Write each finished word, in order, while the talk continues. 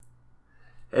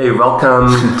Hey, welcome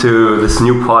to this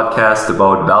new podcast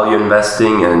about value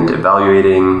investing and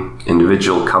evaluating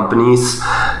individual companies.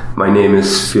 My name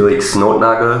is Felix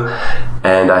Notnagel,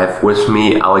 and I have with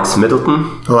me Alex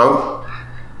Middleton. Hello.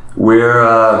 We're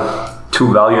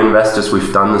two value investors.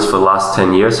 We've done this for the last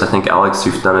 10 years. I think, Alex,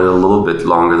 you've done it a little bit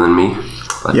longer than me.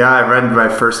 Yeah, I read my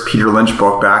first Peter Lynch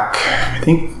book back,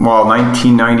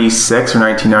 1996 or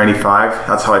 1995.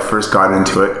 That's how I first got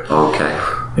into it. Okay.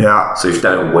 Yeah. So you've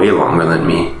done it way longer than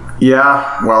me.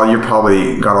 Yeah, well, you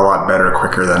probably got a lot better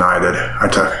quicker than I did. I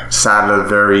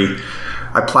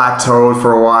plateaued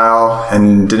for a while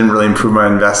and didn't really improve my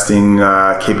investing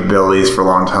capabilities for a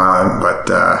long time, but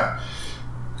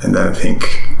and then I think,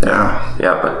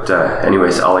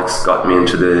 anyways, Alex got me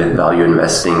into the value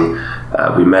investing.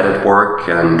 We met at work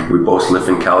and we both live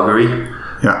in Calgary.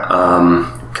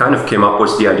 Yeah. Kind of came up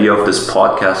with the idea of this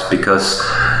podcast because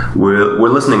we're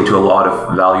listening to a lot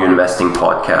of value investing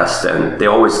podcasts, and they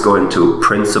always go into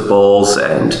principles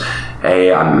and,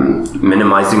 hey, I'm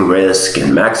minimizing risk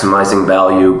and maximizing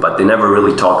value, but they never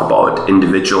really talk about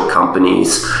individual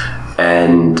companies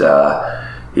and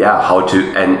how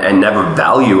to and never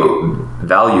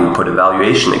put a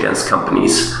valuation against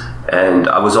companies. And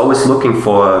I was always looking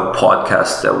for a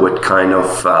podcast that would kind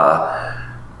of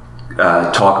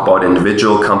talk about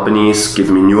individual companies,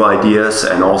 give me new ideas,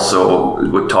 and also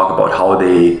would talk about how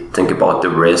they think about the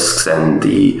risks and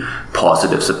the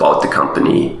positives about the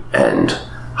company and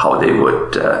how they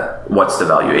would, what's the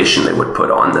valuation they would put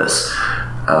on this,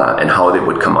 and how they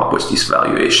would come up with these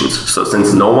valuations. So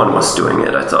since no one was doing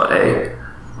it, I thought, hey,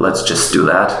 let's just do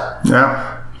that.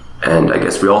 Yeah. And I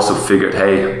guess we also figured,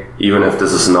 hey, even if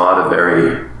this is not a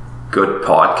very good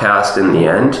podcast in the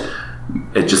end,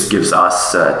 it just gives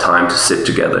us time to sit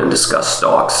together and discuss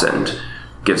stocks and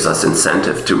gives us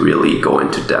incentive to really go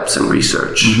into depth and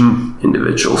research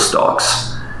individual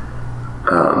stocks.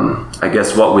 I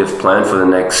guess what we've planned for the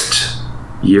next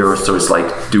year or so is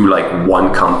do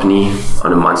one company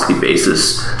on a monthly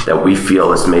basis that we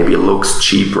feel is maybe looks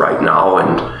cheap right now,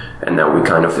 and then we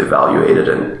kind of evaluate it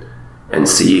and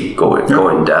see, go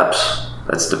in depth.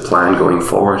 That's the plan going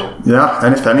forward. Yeah,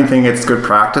 and if anything, it's good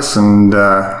practice, and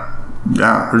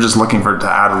we're just looking to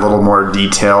add a little more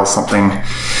detail, something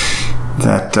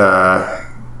that,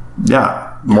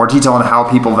 more detail on how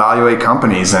people evaluate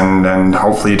companies, and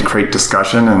hopefully to create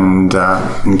discussion and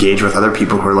engage with other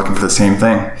people who are looking for the same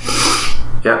thing.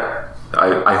 Yeah,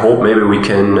 I hope maybe we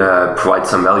can provide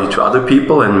some value to other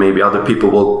people, and maybe other people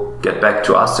will get back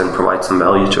to us and provide some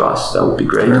value to us. That would be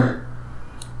great. Sure.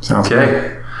 Sounds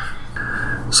good.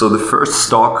 So the first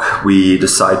stock we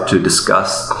decide to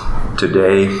discuss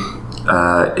today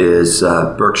is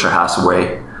Berkshire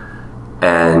Hathaway,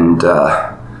 and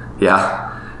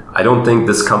I don't think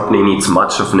this company needs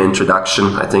much of an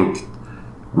introduction. I think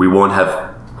we won't have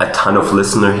a ton of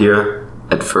listener here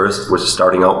at first. We're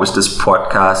starting out with this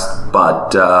podcast,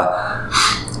 but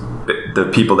the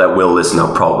people that will listen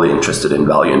are probably interested in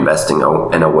value investing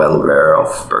and are well aware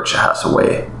of Berkshire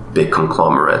Hathaway, big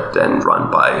conglomerate and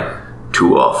run by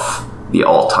two of the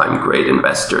all-time great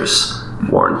investors,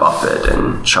 Warren Buffett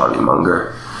and Charlie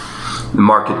Munger. The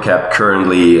market cap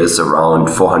currently is around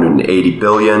 $480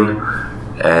 billion,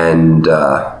 and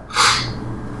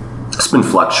it's been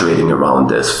fluctuating around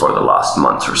this for the last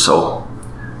month or so.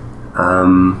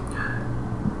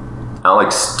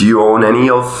 Alex, do you own any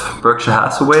of Berkshire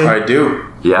Hathaway? I do.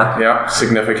 Yeah? Yeah,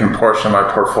 significant portion of my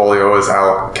portfolio is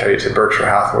allocated to Berkshire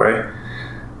Hathaway.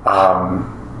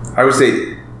 I would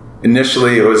say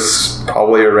initially it was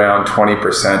probably around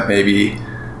 20% maybe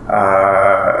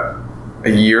a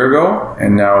year ago,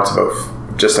 and now it's about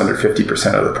just under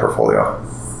 50% of the portfolio.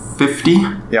 50?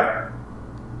 Yeah.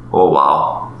 Oh,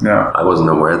 wow. Yeah. I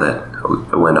wasn't aware that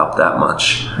it went up that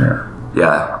much.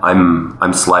 Yeah,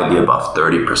 I'm slightly above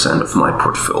 30% of my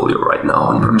portfolio right now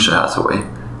in Berkshire Hathaway.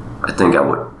 I think I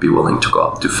would be willing to go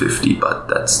up to 50, but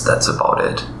that's about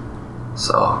it.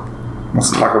 So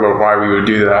let's talk about why we would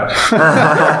do that.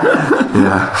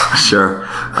 Yeah, sure.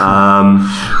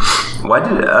 Why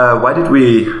did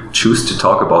we choose to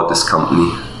talk about this company?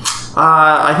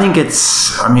 I think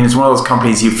it's one of those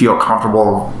companies you feel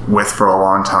comfortable with for a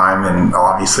long time, and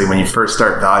obviously when you first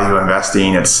start value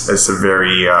investing, it's a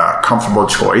very comfortable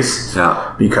choice.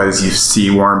 Yeah. Because you see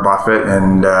Warren Buffett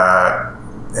and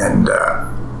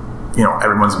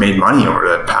everyone's made money over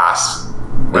the past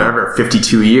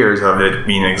 52 years of it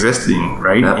being existing,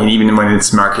 right? Yeah. And even when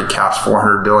its market cap's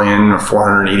 $400 billion or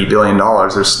 $480 billion,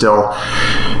 there's still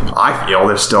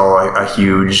a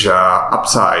huge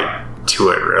upside to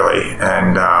it, really.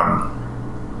 And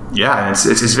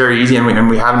it's very easy, and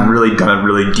we haven't really done a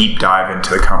really deep dive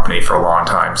into the company for a long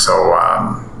time. So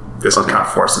this kind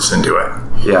of forced us into it.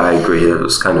 Yeah, I agree. It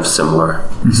was kind of similar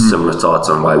thoughts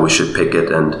on why we should pick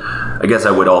it. And I guess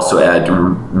I would also add,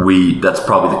 that's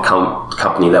probably the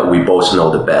company that we both know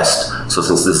the best. So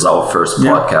since this is our first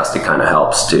podcast, it kind of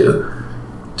helps to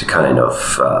kind of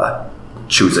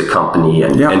choose a company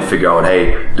and figure out,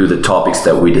 hey, do the topics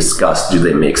that we discussed, do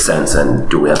they make sense, and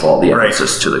do we have all the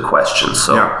answers to the questions?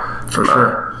 So for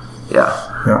sure.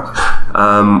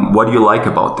 What do you like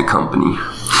about the company?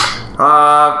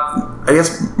 I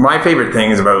guess my favorite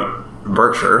thing is about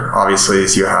Berkshire, obviously,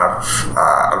 is you have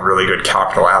a really good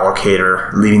capital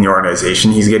allocator leading the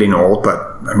organization. He's getting old, but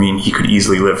I mean, he could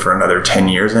easily live for another 10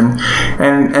 years. And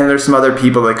there's some other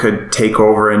people that could take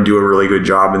over and do a really good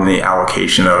job in the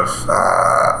allocation of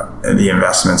the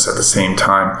investments at the same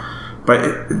time.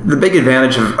 But the big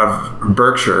advantage of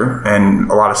Berkshire and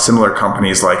a lot of similar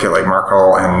companies like it, like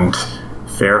Markel and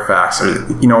Fairfax, are,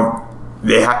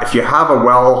 if you have a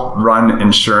well-run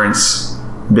insurance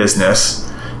business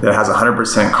that has a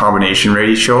 100% combination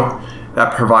ratio,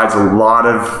 that provides a lot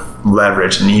of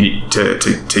leverage needed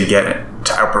to get it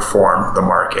to outperform the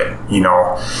market.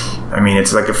 I mean,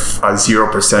 it's like a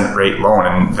 0% rate loan,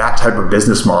 and that type of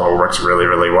business model works really,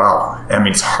 really well. I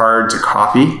mean, it's hard to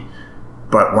copy,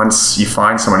 but once you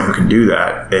find someone who can do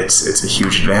that, it's a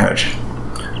huge advantage.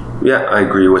 Yeah, I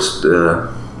agree with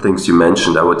the things you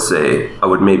mentioned. I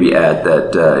would maybe add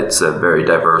that it's a very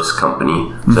diverse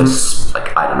company. There's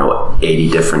 80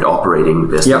 different operating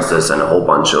businesses and a whole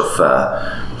bunch of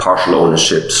partial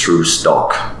ownerships through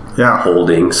stock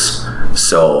holdings.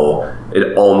 So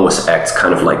it almost acts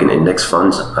kind of like an index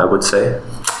fund, I would say.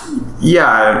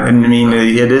 Yeah, and I mean,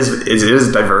 it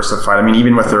is diversified. I mean,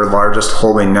 even with their largest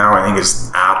holding now, I think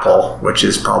is Apple, which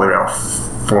is probably around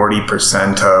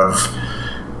 40% of,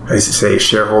 I say,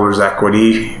 shareholders'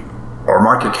 equity or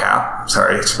market cap.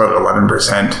 Sorry, it's about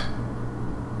 11%.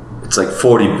 It's like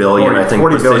 $40 billion, I think.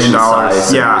 $40 billion.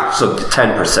 Size, yeah. So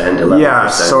 10%, 11%. Yeah.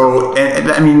 So,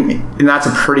 and that's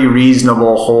a pretty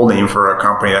reasonable holding for a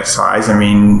company that size. I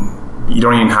mean, you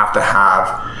don't even have to have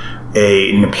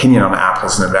an opinion on Apple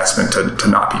as an investment to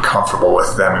not be comfortable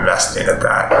with them investing at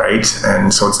that, right?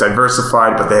 And so it's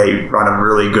diversified, but they run a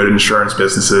really good insurance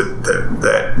business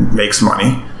that makes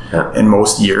money in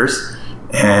most years.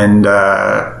 And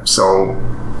so,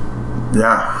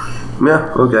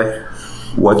 yeah, okay.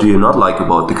 What do you not like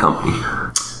about the company?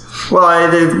 Well,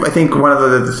 I think one of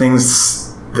the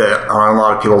things that are on a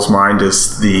lot of people's mind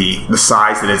is the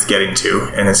size that it's getting to,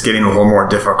 and it's getting a little more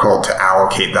difficult to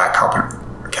allocate that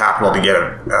capital to get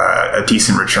a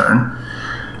decent return,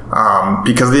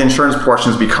 because the insurance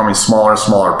portion is becoming smaller and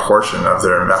smaller portion of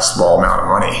their investable amount of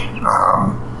money.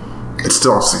 It's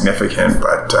still significant,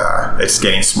 but it's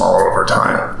getting smaller over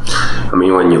time. I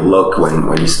mean, when you look,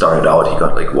 when he started out, he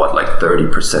got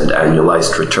 30%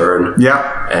 annualized return.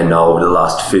 Yeah. And now over the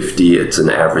last 50, it's an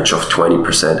average of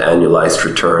 20% annualized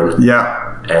return.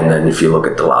 Yeah. And then if you look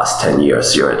at the last 10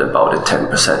 years, you're at about a 10%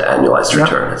 annualized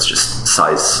return. It's just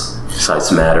size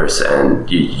matters, and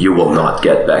you will not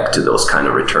get back to those kind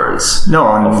of returns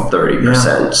of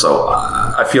 30%. So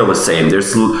I feel the same.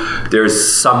 There's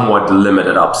somewhat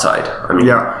limited upside. I mean,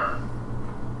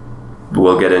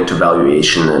 we'll get into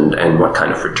valuation and what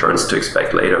kind of returns to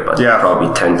expect later, but probably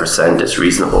 10% is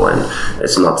reasonable, and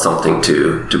it's not something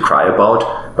to cry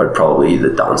about, but probably the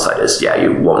downside is,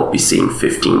 you won't be seeing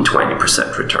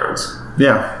 15-20% returns.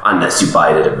 Yeah. Unless you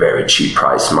buy it at a very cheap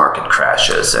price, market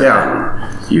crashes, and then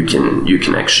you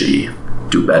can actually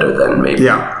do better than maybe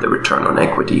the return on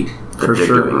equity that they're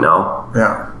doing now.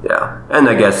 Yeah. Yeah. And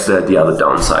I guess the other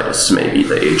downside is maybe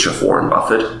the age of Warren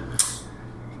Buffett.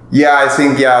 Yeah, I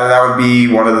think that would be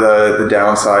one of the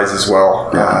downsides as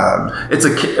well. Yeah.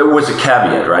 It was a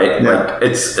caveat, right? Yeah.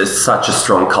 It's such a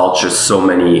strong culture, so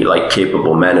many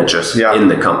capable managers in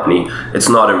the company. It's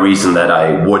not a reason that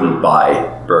I wouldn't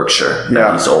buy Berkshire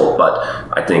that he's old, but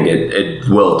I think it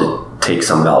will take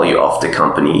some value off the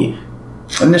company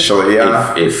initially.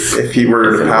 Yeah, if he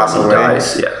were to pass away,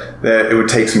 that it would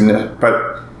take some.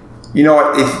 But you know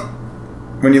what?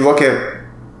 When you look at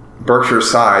Berkshire's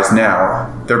size now,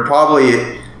 they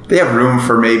have room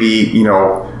for maybe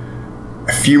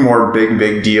a few more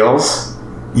big deals,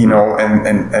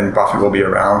 and Buffett will be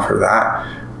around for that.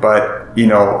 But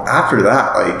after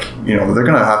that, they're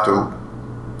gonna have to.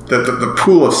 The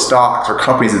pool of stocks or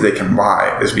companies that they can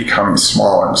buy is becoming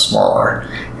smaller and smaller,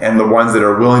 and the ones that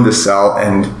are willing to sell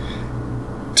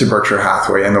to Berkshire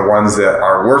Hathaway and the ones that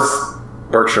are worth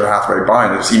Berkshire Hathaway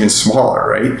buying is even smaller,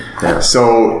 right? Yeah.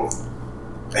 So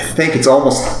I think it's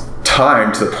almost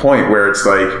time to the point where it's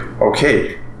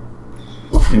okay,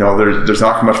 there's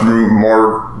not much room,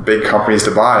 more big companies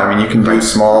to buy. I mean, you can do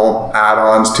small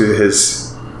add-ons to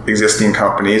his existing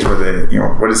companies where they,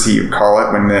 what does he call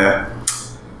it when the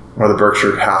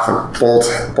Berkshire half of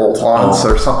bolt-ons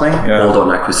or something? Yeah.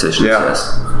 Bolt-on acquisitions,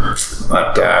 yes.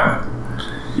 But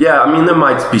yeah, I mean, there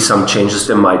might be some changes.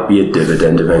 There might be a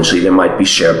dividend eventually. There might be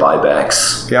share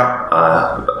buybacks. Yeah.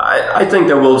 I think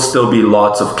there will still be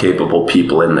lots of capable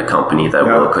people in the company that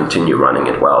will continue running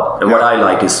it well. And what I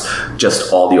like is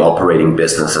just all the operating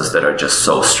businesses that are just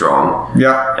so strong.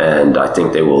 Yeah. And I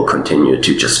think they will continue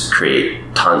to just create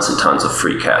tons and tons of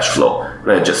free cash flow.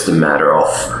 And it's just a matter of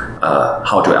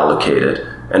how to allocate it.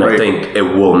 And I think it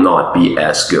will not be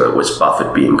as good with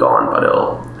Buffett being gone, but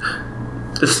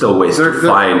there's still ways to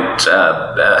find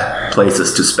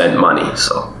places to spend money.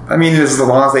 So I mean, as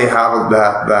long as they have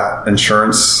that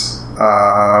insurance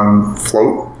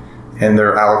float and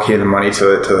they're allocating money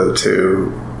to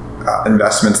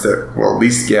investments that will at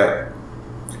least get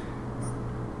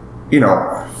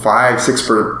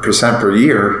 5-6% per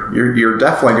year, you're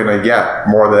definitely going to get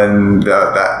more than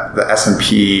the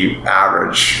S&P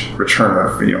average return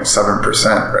of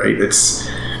 7%, right? It's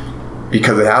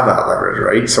because they have that leverage,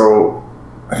 right? So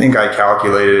I think I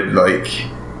calculated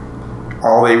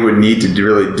all they would need to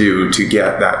really do to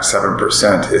get that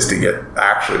 7% is to get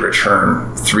actually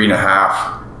return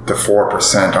 3.5% to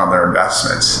 4% on their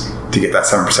investments to get that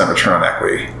 7% return on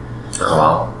equity. Oh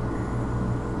wow!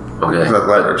 Okay, that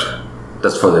leverage.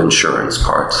 That's for the insurance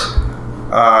part.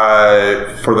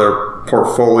 For their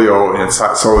portfolio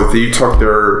inside. So if you took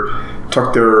their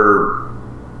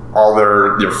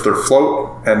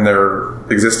float and their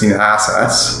existing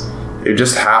assets, you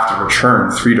just have to return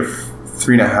 3.5%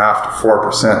 to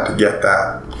 4% to get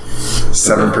that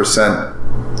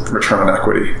 7% return on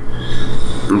equity.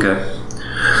 Okay.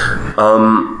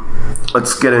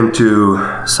 Let's get into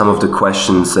some of the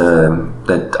questions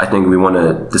that I think we want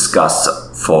to discuss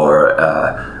for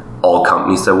all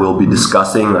companies that we'll be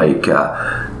discussing, like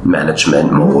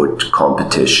management mode,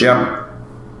 competition,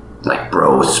 like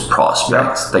bros,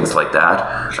 prospects, things like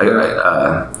that. Sure.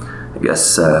 I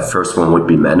guess first one would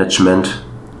be management.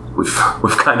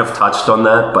 We've kind of touched on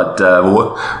that, but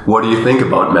what do you think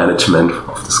about management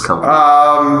of this company?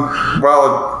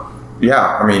 Well,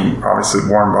 yeah, I mean, obviously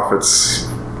Warren Buffett's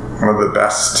one of the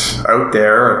best out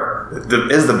there.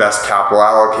 Is the best capital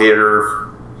allocator,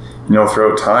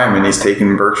 throughout time, and he's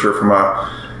taken Berkshire from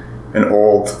an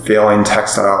old failing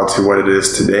textile to what it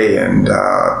is today. And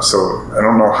so I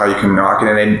don't know how you can knock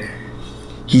it. And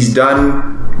he's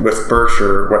done with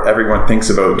Berkshire what everyone thinks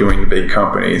about doing the big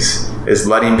companies, is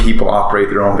letting people operate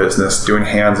their own business, doing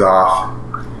hands off,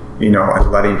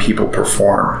 and letting people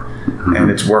perform. Mm-hmm.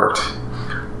 And it's worked.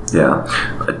 Yeah.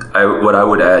 What I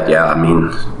would add, I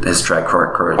mean, his track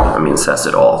record, says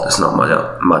it all. There's not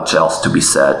much else to be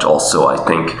said. Also, I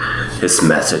think his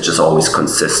message is always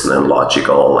consistent and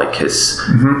logical. Like his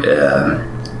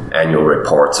annual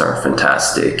reports are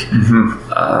fantastic.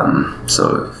 Mm-hmm.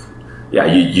 So, yeah,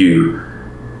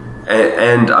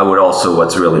 and I would also,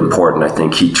 what's really important, I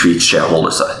think he treats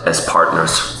shareholders as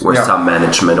partners, where some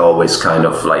management always kind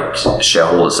of like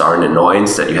shareholders are an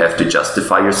annoyance that you have to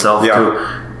justify yourself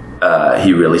to.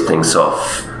 He really thinks of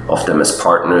them as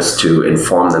partners, to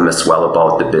inform them as well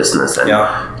about the business and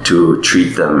to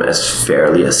treat them as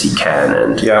fairly as he can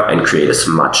and create as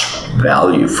much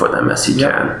value for them as he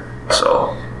can.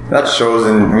 So that shows,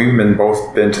 and we've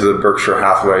both been to the Berkshire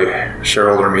Hathaway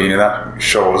shareholder meeting, and that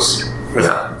shows with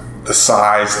the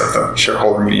size of the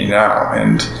shareholder meeting now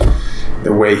and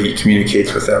the way he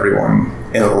communicates with everyone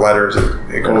in the letters.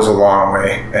 It goes a long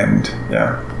way, and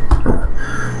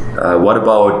what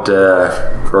about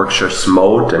Berkshire's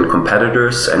moat and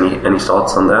competitors? Any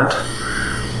thoughts on that?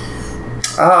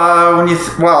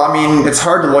 It's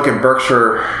hard to look at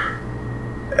Berkshire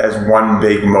as one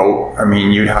big moat. I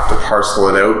mean, you'd have to parcel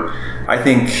it out. I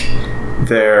think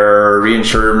their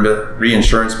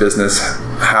reinsurance business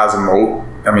has a moat.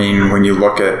 I mean, when you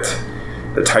look at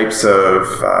the types of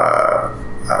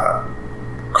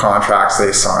contracts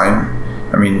they sign,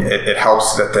 I mean, it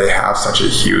helps that they have such a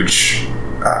huge.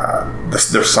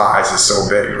 Their size is so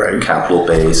big, right? Capital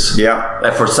base. Yeah.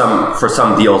 And for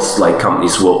some deals, like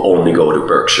companies will only go to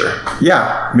Berkshire.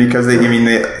 Yeah, because I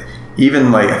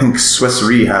think Swiss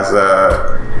Re has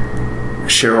a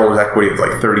shareholders' equity of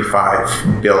like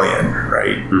 35 billion,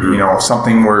 right? Mm-hmm. If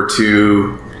something were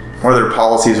to, one of their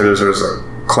policies, or there's a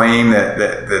claim that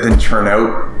didn't turn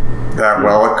out that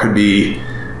well, it could be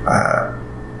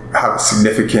have a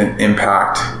significant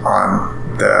impact on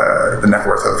the net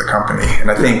worth of the company.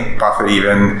 And I think Buffett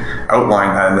even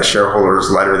outlined that in the shareholders'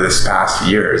 letter this past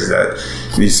year, is that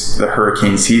the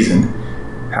hurricane season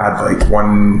had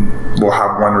will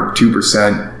have 1 or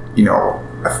 2%,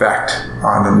 effect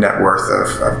on the net worth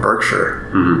of Berkshire.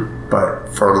 Mm-hmm. But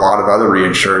for a lot of other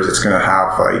reinsurers, it's going to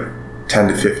have like 10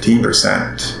 to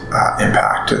 15%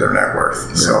 impact to their net worth.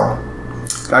 Yeah. So,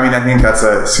 I mean, I think that's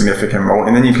a significant moat.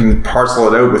 And then you can parcel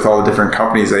it out with all the different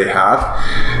companies they have.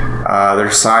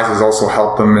 Their size has also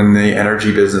helped them in the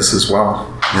energy business as well.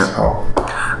 Yeah. So.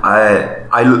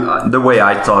 The way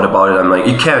I thought about it, I'm like,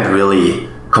 you can't really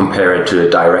compare it to a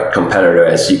direct competitor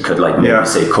as you could like maybe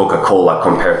say Coca-Cola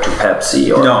compared to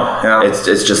Pepsi. Or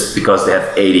it's just because they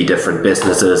have 80 different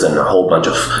businesses and a whole bunch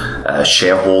of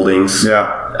shareholdings.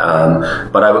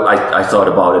 But I thought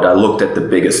about it. I looked at the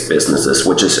biggest businesses,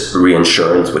 which is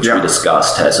reinsurance, which we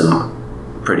discussed has a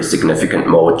pretty significant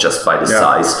moat just by the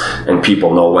size, and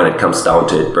people know when it comes down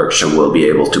to it, Berkshire will be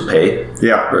able to pay.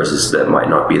 Versus that might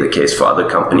not be the case for other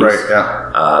companies.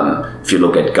 If you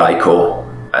look at Geico,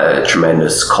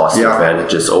 tremendous cost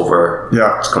advantages over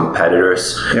its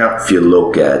competitors. If you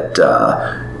look at,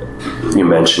 you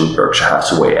mentioned Berkshire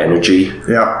Hathaway Energy,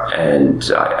 and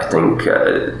I think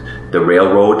the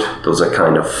railroad, those are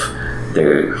kind of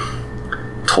the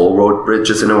toll road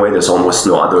bridges in a way. There's almost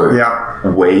no other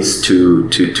ways to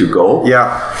go.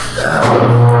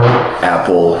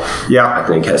 Apple, I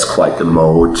think, has quite the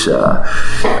moat.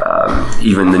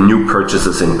 Even the new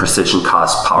purchases in precision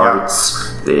cast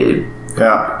parts, they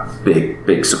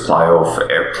big supplier of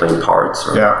airplane parts,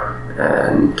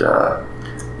 and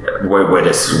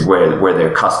where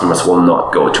their customers will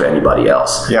not go to anybody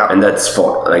else. And that's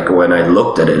for like when I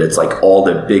looked at it, it's like all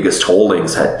the biggest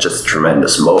holdings had just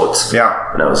tremendous moats.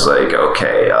 And I was like,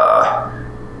 okay,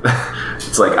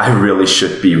 it's like I really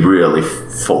should be really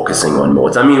focusing on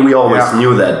moats. I mean, we always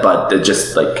knew that, but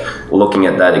just like looking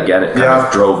at that again, it kind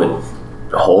of drove it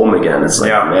home again. It's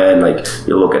like, man, like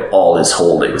you look at all his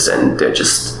holdings and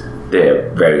they're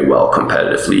very well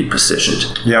competitively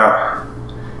positioned.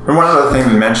 And one other thing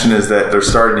to mention is that they're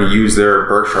starting to use their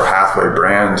Berkshire Hathaway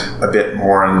brand a bit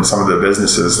more in some of the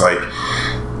businesses. Like,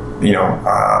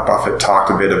 Buffett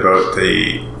talked a bit about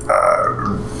the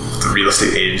real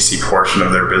estate agency portion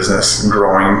of their business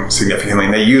growing significantly,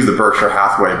 and they use the Berkshire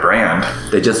Hathaway brand.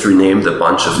 They just renamed a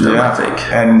bunch of them, I think.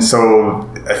 And so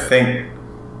I think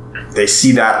they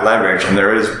see that leverage, and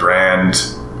there is brand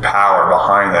power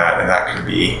behind that, and that could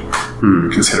be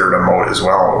considered a moat as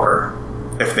well, or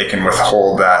if they can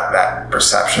withhold that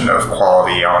perception of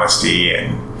quality, honesty,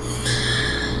 and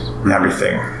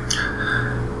everything.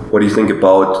 What do you think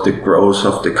about the growth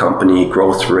of the company,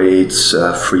 growth rates,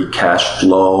 free cash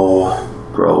flow,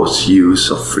 gross use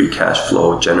of free cash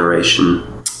flow generation?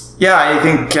 Yeah, I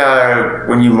think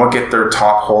when you look at their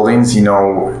top holdings, they're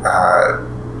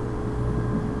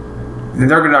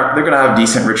gonna have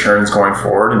decent returns going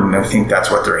forward, and I think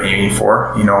that's what they're aiming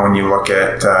for. When you look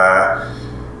at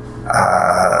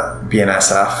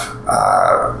BNSF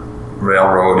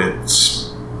railroad,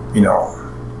 it's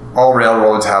all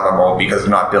railroads have a moat because they're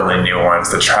not building new ones.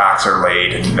 The tracks are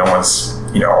laid, and no one's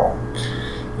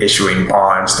issuing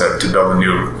bonds to build a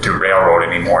new railroad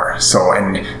anymore. So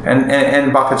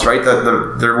and Buffett's right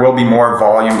that there will be more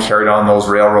volume carried on those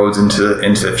railroads into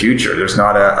the future. There's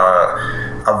not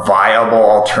a viable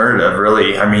alternative,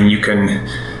 really. I mean, you can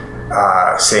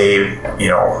say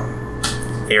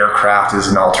aircraft is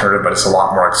an alternative, but it's a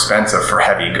lot more expensive for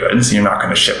heavy goods. You're not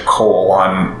going to ship coal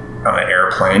on an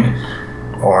airplane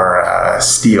or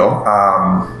steel.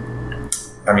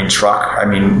 I mean, truck. I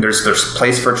mean, there's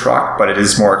place for truck, but it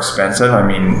is more expensive. I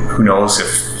mean, who knows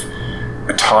if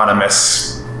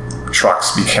autonomous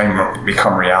trucks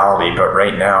become reality? But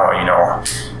right now,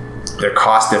 the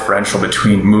cost differential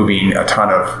between moving a ton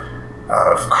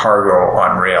of cargo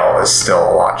on rail is still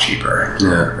a lot cheaper.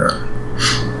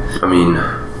 I mean,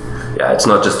 it's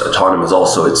not just autonomous.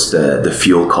 Also, it's the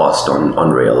fuel cost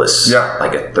on rail is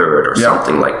like a third or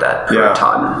something like that per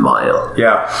ton mile.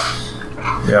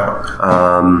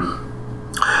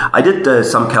 I did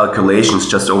some calculations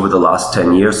just over the last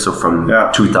 10 years, so from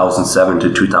 2007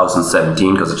 to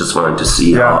 2017, because I just wanted to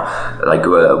see how,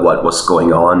 what was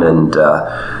going on, and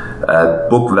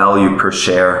book value per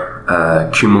share,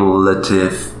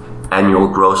 cumulative annual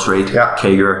growth rate,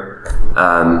 CAGR,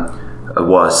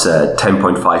 was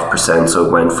 10.5%, so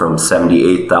it went from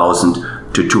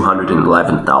 78,000 to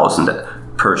 211,000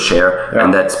 per share,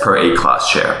 and that's per A-class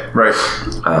share. Right.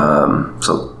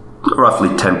 So roughly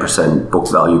 10% book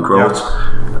value growth.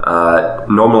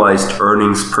 Normalized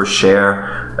earnings per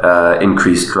share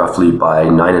increased roughly by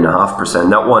 9.5%.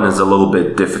 That one is a little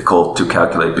bit difficult to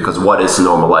calculate because what is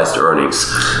normalized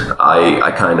earnings? You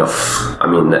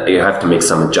have to make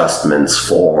some adjustments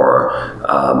for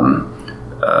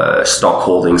stock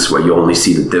holdings where you only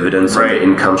see the dividends on the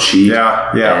income sheet.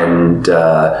 And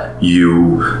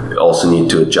you also need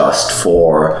to adjust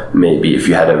for maybe if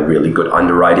you had a really good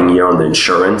underwriting year on the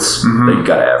insurance, then you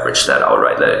got to average that out,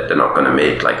 right? They're not going to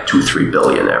make like 2-3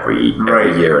 billion every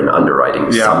year in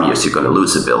underwriting. Some years you're going to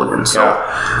lose $1 billion.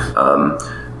 So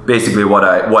basically what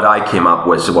I came up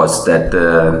with was that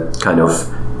the kind of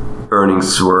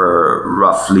earnings were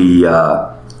roughly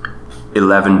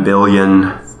 11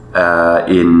 billion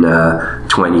in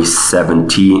 2007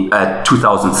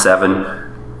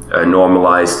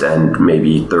 normalized, and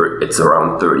maybe it's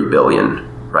around 30 billion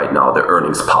right now, the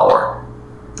earnings power.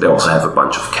 They also have a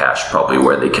bunch of cash probably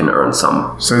where they can earn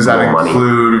some So does that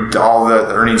include all the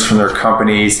earnings from their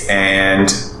companies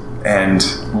and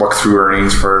look through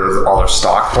earnings for all their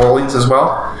stock holdings as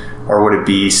well? Or would it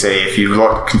be, say, if you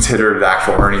consider the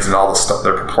actual earnings and all the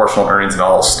their proportional earnings and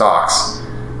all the stocks,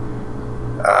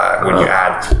 when you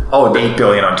add 8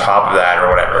 billion on top of that or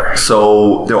whatever?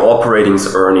 So their operating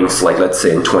earnings, like let's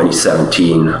say in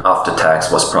 2017, after tax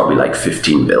was probably like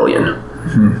 15 billion.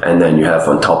 And then you have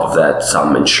on top of that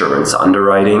some insurance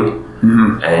underwriting,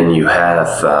 and you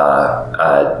have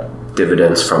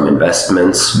dividends from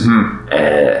investments,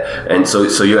 and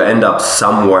so you end up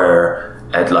somewhere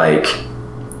at like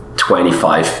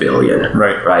 25 billion,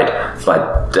 right?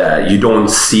 But you don't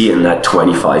see in that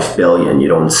 25 billion, you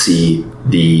don't see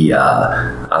the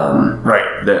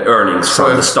the earnings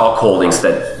from the stock holdings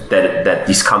that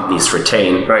these companies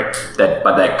retain, but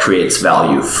that creates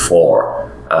value for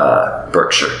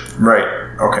Berkshire. Right.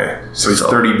 Okay. So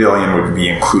 30 billion would be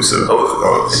inclusive of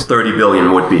those. 30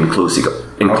 billion would be inclusive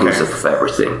of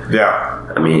everything. Yeah.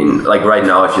 I mean, like right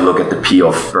now, if you look at the P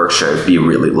of Berkshire, it'd be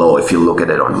really low if you look at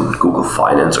it on Google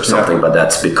Finance or something, but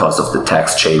that's because of the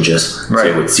tax changes. So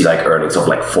you would see like earnings of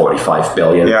like 45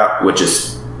 billion, which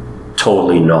is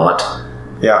totally not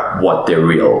what their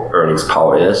real earnings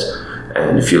power is.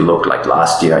 And if you look like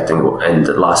last year, I think, and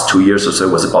the last 2 years or so,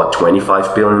 it was about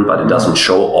 25 billion, but it doesn't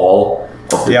show all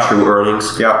of the true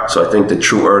earnings. So I think the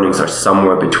true earnings are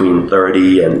somewhere between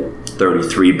 30 and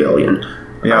 33 billion.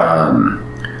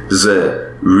 There's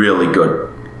a really good,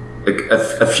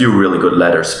 a few really good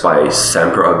letters by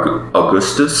Semper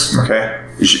Augustus.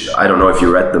 I don't know if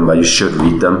you read them, but you should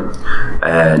read them.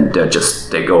 And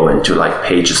they go into like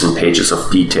pages and pages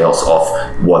of details of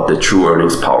what the true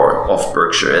earnings power of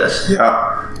Berkshire is.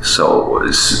 So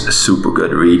it's a super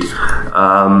good read.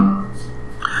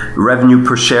 Revenue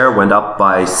per share went up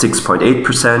by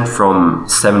 6.8% from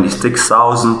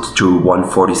 76,000 to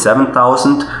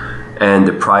 147,000. And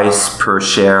the price per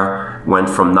share went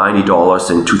from $90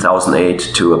 in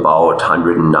 2008 to about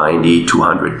 $190,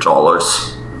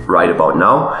 $200 right about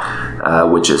now,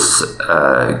 which is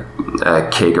a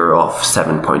CAGR of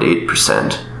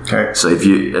 7.8%. So if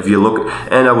you look,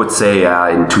 and I would say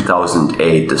in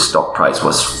 2008 the stock price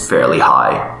was fairly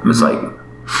high. It was like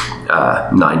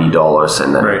 $90,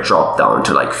 and then it dropped down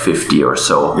to like 50 or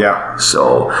so.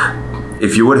 So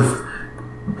if you would have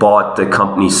bought the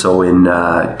company in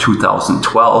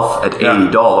 2012 at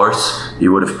 $80,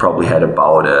 you would have probably had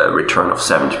about a return of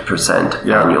 70%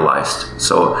 annualized.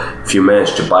 So if you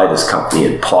manage to buy this company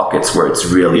in pockets where it's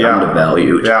really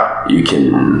undervalued, you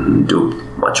can do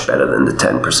much better than the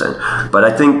 10%. But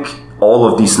I think all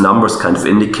of these numbers kind of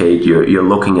indicate you're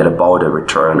looking at about a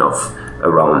return of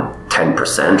around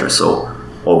 10% or so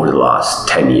over the last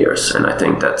 10 years. And I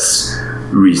think that's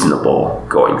reasonable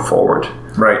going forward.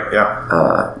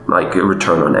 Like a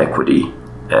return on equity,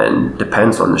 and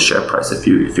depends on the share price. If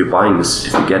you're buying this,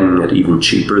 if you're getting it even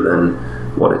cheaper than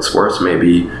what it's worth,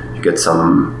 maybe you get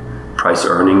some price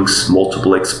earnings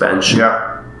multiple expansion.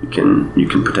 You can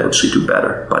potentially do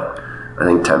better, but I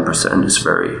think 10% is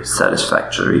very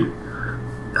satisfactory.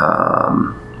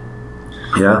 So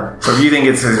do you think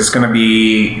it's going to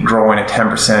be growing at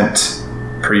 10%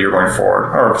 per year going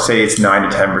forward, or say it's 9 to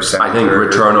 10%? I think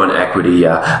return on equity,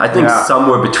 I think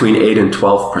somewhere between 8 and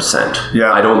 12%.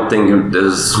 I don't think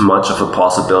there's much of a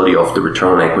possibility of the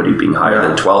return on equity being higher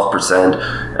than 12%.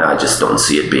 I just don't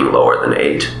see it being lower than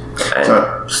 8.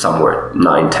 And somewhere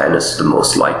 9, 10 is the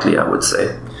most likely, I would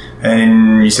say.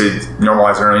 And you said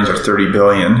normalized earnings are 30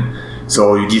 billion.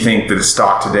 So do you think that the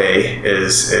stock today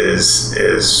is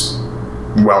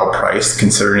well priced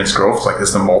considering its growth? Like,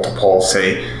 is the multiple,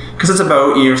 say, because it's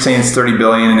about, you're saying it's 30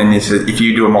 billion, and if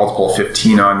you do a multiple of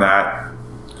 15 on that,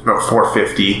 about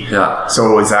 450.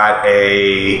 So is that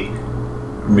a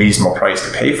reasonable price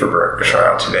to pay for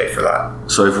Berkshire today for that?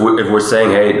 So if we're saying,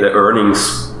 hey, the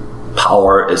earnings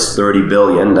power is 30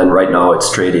 billion, then right now it's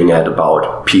trading at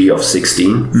about P of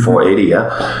 16, 480,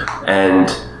 And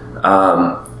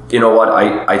you know what,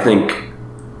 I think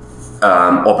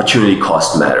opportunity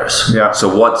cost matters. Yeah. So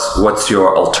what's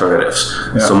your alternatives?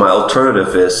 Yeah. So my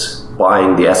alternative is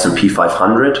buying the S&P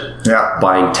 500, Yeah.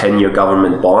 buying 10-year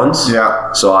government bonds.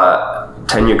 Yeah. So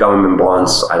 10-year government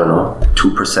bonds, I don't know,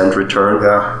 2% return.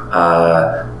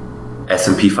 Yeah.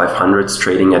 S&P 500 is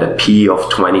trading at a P of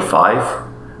 25.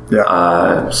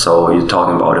 Yeah. So you're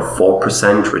talking about a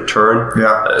 4% return.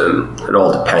 Yeah. It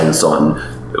all depends on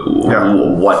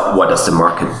what does the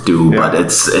market do, but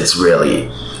it's really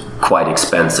quite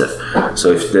expensive.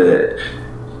 So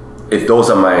if those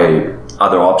are my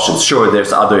other options, sure,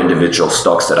 there's other individual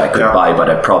stocks that I could buy, but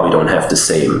I probably don't have the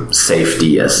same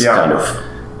safety as kind of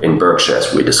in Berkshire,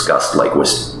 as we discussed, like with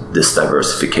this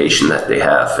diversification that they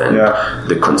have and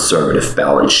the conservative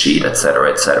balance sheet, et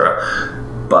cetera, et cetera.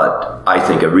 But I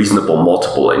think a reasonable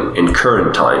multiple in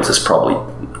current times is probably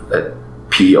a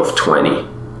P of 20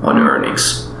 on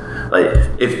earnings. Like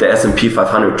if the S&P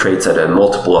 500 trades at a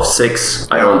multiple of 6,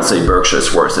 I don't say Berkshire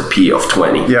is worth a P of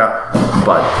 20. Yeah.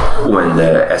 But when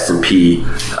the S&P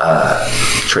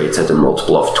trades at a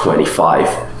multiple of 25,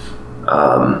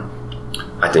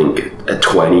 I think a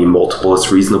 20 multiple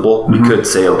is reasonable. We could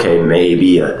say, okay,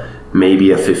 maybe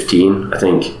a 15. I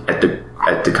think at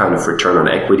the kind of return on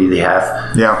equity they have,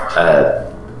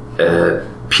 a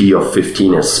P of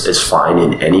 15 is fine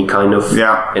in any kind of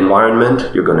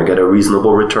environment. You're going to get a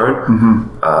reasonable return.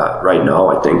 Right now,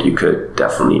 I think you could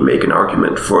definitely make an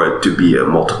argument for it to be a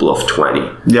multiple of 20.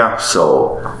 Yeah.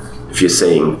 So if you're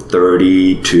saying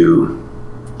 30 to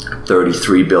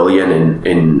 33 billion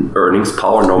in earnings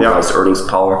power, normalized earnings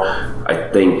power, I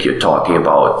think you're talking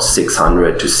about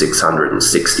 600 to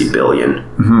 660 billion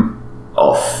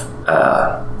of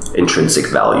intrinsic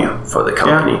value for the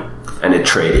company. And it's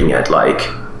trading at like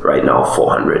right now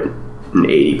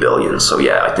 480 billion. So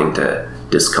I think the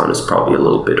discount is probably a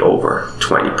little bit over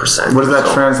 20%. What does that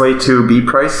translate to B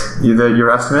price,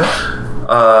 your estimate?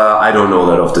 I don't know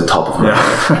that off the top of my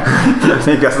head. I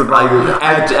think that's the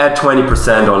add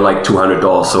 20% on like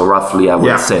 $200, so roughly I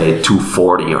would say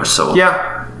 240 or so.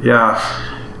 Yeah.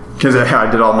 Because I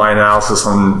did all my analysis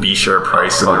on B share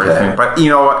price and everything. But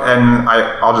and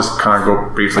I'll just kind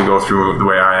of briefly go through the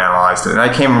way I analyzed it. And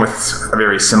I came with a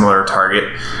very similar target.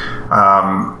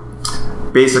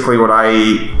 Basically, what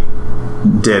I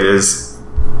did is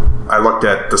I looked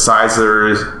at the size of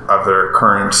their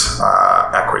current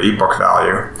equity book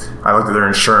value. I looked at their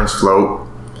insurance float,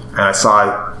 and I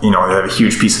saw they have a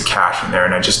huge piece of cash in there.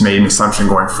 And I just made an assumption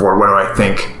going forward. What do I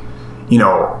think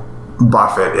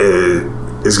Buffett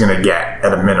is going to get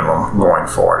at a minimum going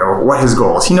forward, or what his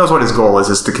goal is? He knows what his goal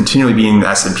is to continually be in the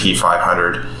S&P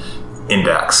 500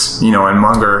 index. And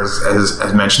Munger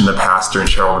has mentioned in the past during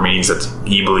shareholder meetings that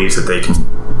he believes that they can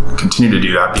continue to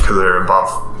do that because they're above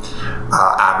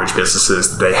average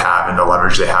businesses that they have and the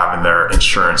leverage they have in their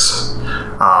insurance.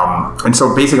 And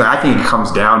so basically, I think it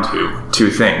comes down to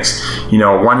two things.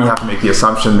 One, you have to make the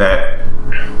assumption that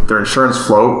their insurance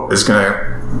float is going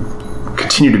to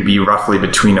continue to be roughly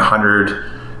between 100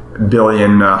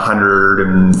 billion,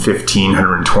 115,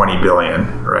 120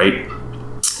 billion, right?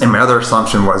 And my other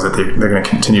assumption was that they're going to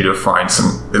continue to find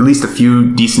at least a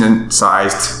few decent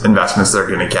sized investments that are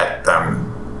going to get them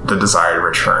the desired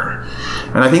return.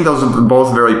 And I think those are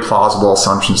both very plausible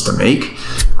assumptions to make.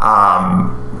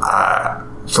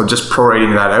 So just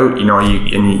prorating that out,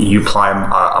 you apply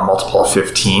a multiple of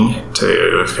 15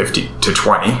 to 50 to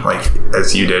 20, like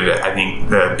as you did. I think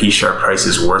the B share price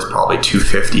is worth probably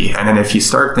 250. And then if you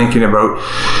start thinking about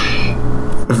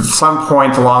at some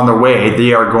point along the way,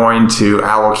 they are going to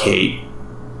allocate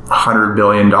 $100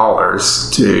 billion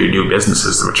to new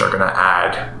businesses, which are going to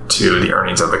add to the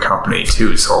earnings of the company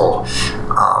too. So,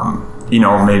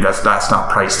 maybe that's not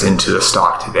priced into the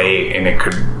stock today, and it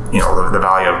could, the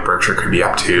value of Berkshire could be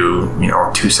up to,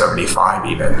 275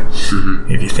 even,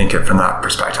 if you think it from that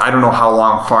perspective. I don't know how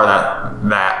far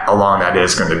along that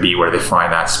is going to be where they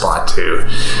find that spot to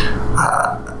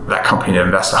that company to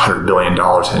invest $100 billion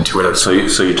into it. So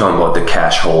you're talking about the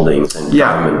cash holdings and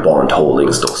government bond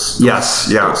holdings, those things.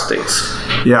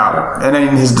 Yeah, and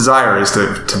then his desire is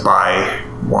to buy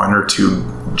one or two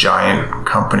giant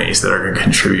companies that are going to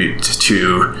contribute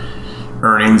to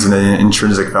earnings and the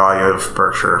intrinsic value of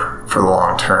Berkshire for the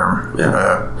long term in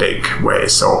a big way.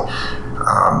 So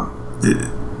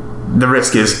the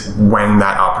risk is when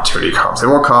that opportunity comes. It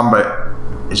will come, but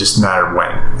it just matters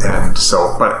when. And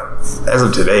so, but as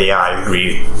of today, I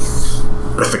agree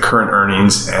with the current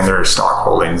earnings and their stock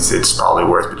holdings, it's probably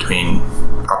worth between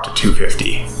up to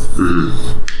 250.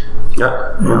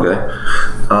 Okay.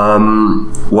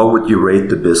 What would you rate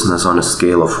the business on a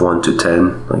scale of 1 to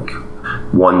 10? Like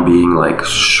one being like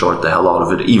short the hell out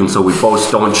of it, even so we both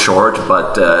don't short,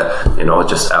 but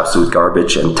just absolute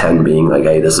garbage, and 10 being like,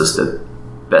 hey, this is the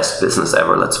best business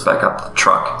ever, let's back up the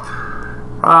truck.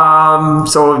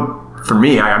 So for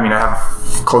me, I have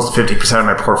close to 50% of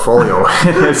my portfolio.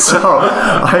 So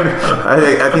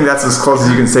I think that's as close as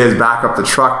you can say as back up the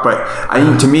truck. But I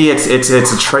think to me, it's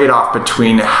a trade-off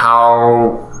between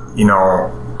how,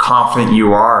 confident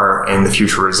you are in the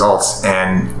future results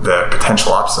and the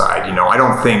potential upside. I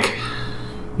don't think,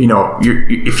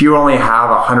 if you only have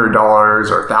 $100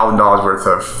 or $1,000 worth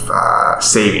of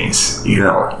savings, you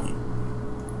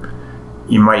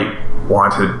might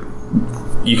want to.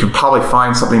 You could probably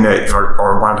find something that,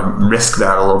 or want to risk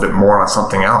that a little bit more on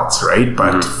something else, right?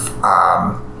 But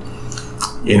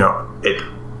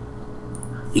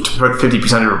you put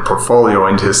 50% of your portfolio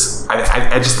into this.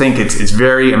 I just think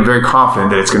I'm very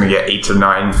confident that it's going to get 8 to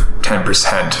 9,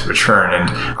 10% return, and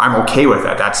I'm okay with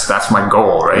that. That's my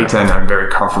goal, right? Yeah. And I'm very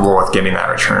comfortable with getting that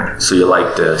return. So you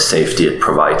like the safety it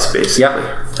provides, basically.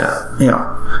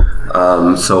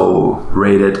 Yeah. So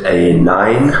rated a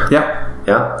 9. Yeah.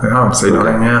 Yeah, I would say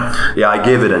 9. Yeah, I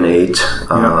gave it an 8.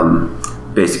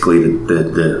 Basically,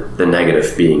 the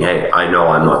negative being, hey, I know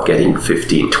I'm not getting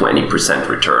 15-20%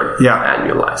 return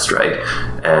annualized, right?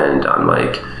 And I'm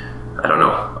like, I don't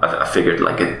know. I figured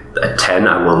like a 10.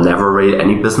 I will never rate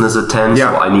any business a 10. So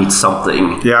I need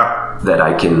something that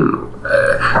I can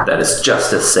that is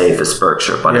just as safe as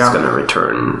Berkshire, but it's going to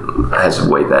return, has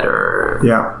way better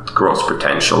growth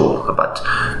potential. But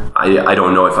I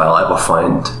don't know if I'll ever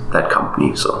find that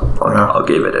company, so I'll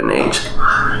give it an 8.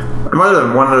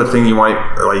 One other thing you might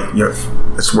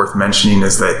it's worth mentioning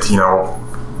is that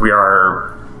we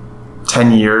are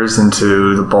 10 years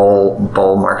into the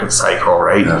bull market cycle,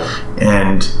 right?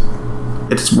 And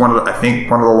it's one of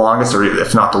the longest, or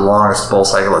if not the longest, bull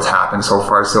cycle that's happened so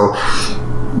far. So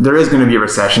there is going to be a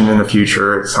recession in the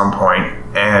future at some point,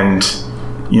 and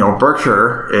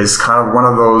Berkshire is kind of one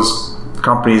of those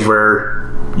companies where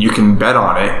you can bet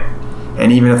on it,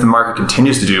 and even if the market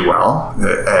continues to do well,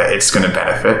 it's going to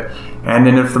benefit. And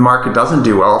then if the market doesn't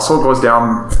do well, so it goes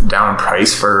down in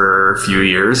price for a few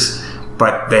years,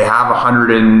 but they have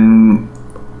 100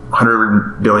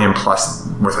 billion plus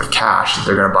worth of cash that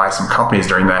they're going to buy some companies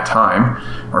during that time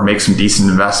or make some decent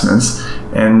investments,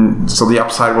 and so the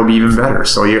upside will be even better.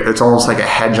 So it's almost like a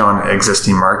hedge on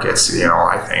existing markets,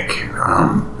 I think,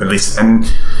 at least. And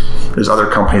there's other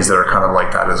companies that are kind of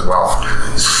like that as well.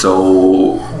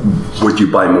 So would you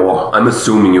buy more? I'm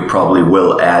assuming you probably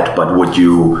will add, but would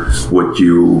you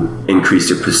increase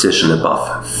your position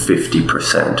above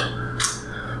 50%?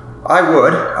 I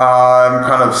would.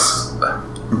 Kind of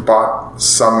bought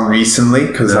some recently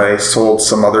because I sold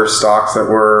some other stocks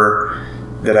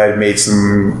that I'd made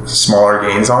some smaller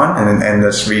gains on, and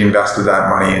just reinvested that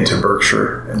money into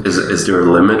Berkshire. Is there a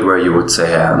limit where you would say,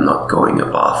 hey, I'm not going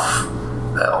above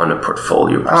on a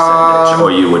portfolio percentage,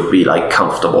 or you would be like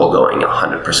comfortable going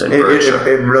 100% Berkshire?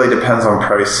 It really depends on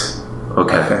price.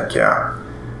 Okay. I think,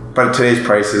 but at today's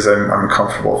prices, I'm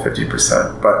comfortable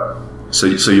 50%. But so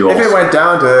you if it went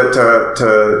down to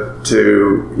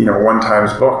 1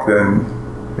 times book, then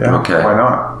why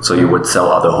not? So you would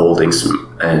sell other holdings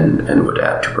and would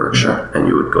add to Berkshire, and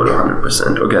you would go to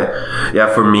 100%. Okay. Yeah,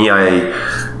 for me, I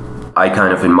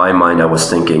kind of, in my mind, I was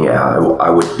thinking, I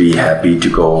would be happy to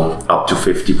go up to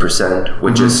 50%,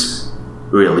 which is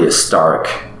really a stark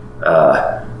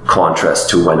contrast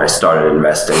to when I started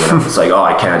investing. And I was like,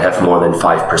 I can't have more than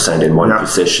 5% in one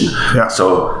position. Yeah.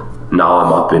 So now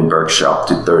I'm up in Berkshire up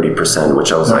to 30%,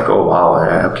 which I was like, oh, wow,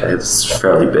 okay, it's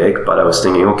fairly big. But I was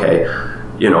thinking, okay,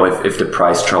 if the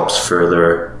price drops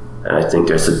further, and I think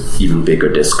there's an even bigger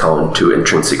discount to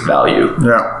intrinsic value,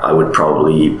 I would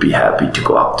probably be happy to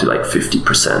go up to like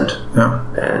 50%. Yeah.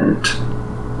 And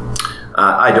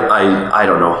I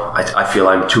don't know. I feel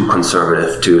I'm too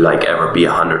conservative to like ever be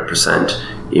 100%.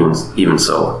 Even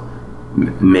so,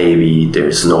 maybe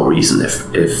there's no reason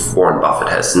if Warren Buffett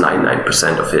has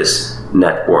 99% of his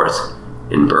net worth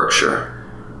in Berkshire,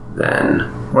 then...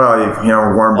 Well,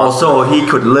 Warren Buffett... Also, he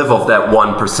could live off that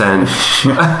 1%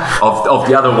 of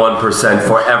the other 1%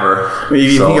 forever.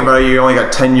 If you think about it, you only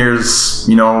got 10 years,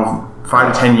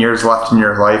 5 to 10 years left in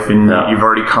your life, and you've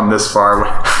already come this far.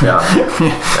 Yeah.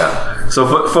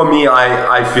 So for me,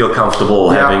 I feel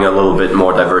comfortable having a little bit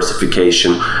more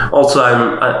diversification. Also,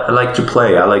 I like to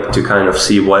play. I like to kind of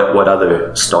see what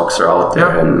other stocks are out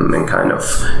there and kind of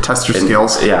test your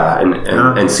skills.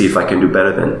 And see if I can do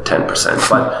better than 10%.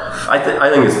 But I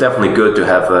think it's definitely good to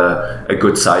have a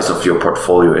good size of your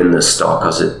portfolio in this stock,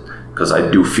 because I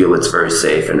do feel it's very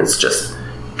safe and it's just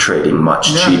trading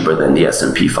much cheaper than the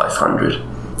S&P 500.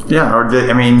 Yeah,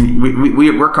 I mean,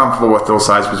 we're comfortable with those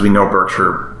sides because we know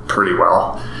Berkshire pretty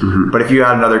well. Mm-hmm. But if you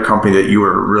had another company that you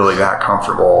were really that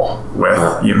comfortable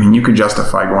with, you could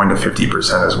justify going to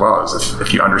 50% as well, as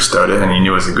if you understood it and you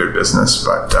knew it was a good business.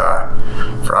 But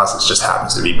for us, it just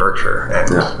happens to be Berkshire,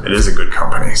 and it is a good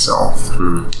company. So.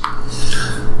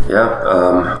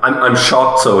 Yeah, I'm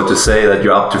shocked, so to say that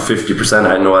you're up to 50%. I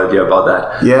had no idea about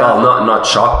that. Yeah. Well, not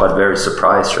shocked, but very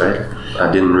surprised, right? I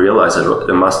didn't realize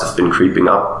it must have been creeping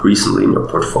up recently in your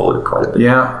portfolio quite a bit.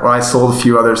 Yeah, well, I sold a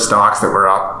few other stocks that were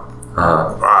up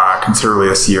considerably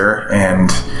this year,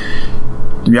 and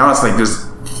to be honest, like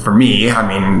for me, I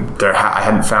mean, I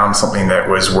hadn't found something that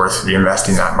was worth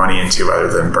reinvesting that money into other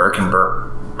than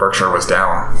Berkshire was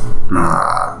down.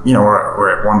 We're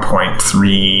at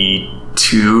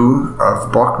 1.32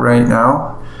 of book right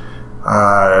now,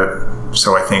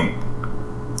 so I think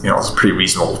it's a pretty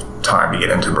reasonable time to get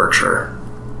into Berkshire.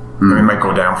 I mean, it might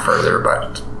go down further,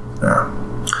 but yeah.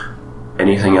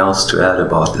 Anything else to add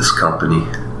about this company?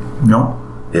 No.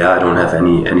 Yeah, I don't have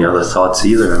any other thoughts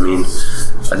either. I mean,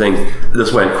 I think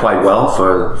this went quite well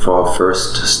for our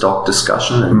first stock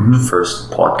discussion and first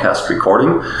podcast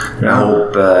recording. Yeah. I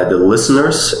hope the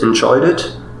listeners enjoyed it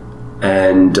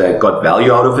and got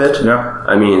value out of it. Yeah.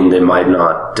 I mean, they might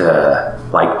not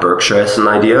like Berkshire as an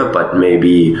idea, but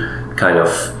maybe kind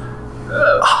of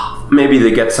maybe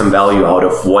they get some value out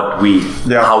of how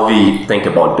we think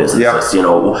about businesses.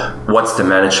 Yeah. What's the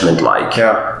management like?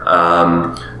 Yeah.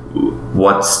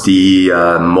 What's the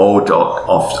mode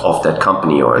of that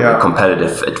company, or the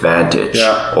competitive advantage,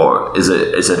 or is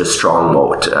it a strong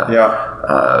mode?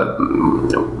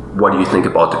 What do you think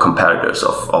about the competitors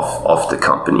of the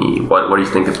company? What do you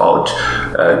think about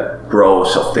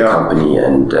growth of the company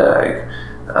and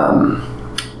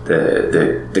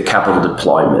the capital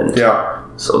deployment? Yeah.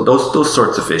 So those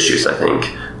sorts of issues, I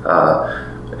think,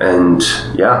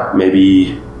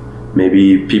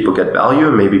 maybe people get value,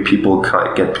 and maybe people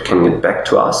can get back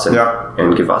to us and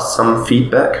give us some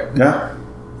feedback. Yeah,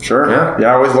 sure.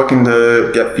 Yeah, always looking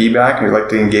to get feedback. We like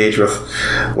to engage with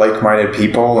like-minded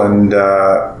people, and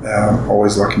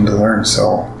always looking to learn.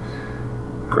 So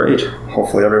great.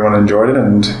 Hopefully everyone enjoyed it,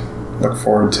 and look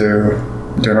forward to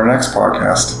doing our next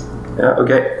podcast. Yeah,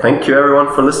 okay. Thank you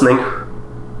everyone for listening.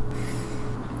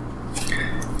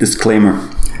 Disclaimer.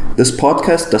 This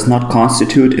podcast does not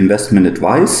constitute investment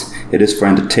advice. It is for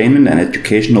entertainment and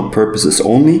educational purposes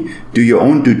only. Do your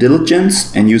own due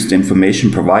diligence and use the information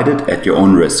provided at your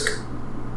own risk.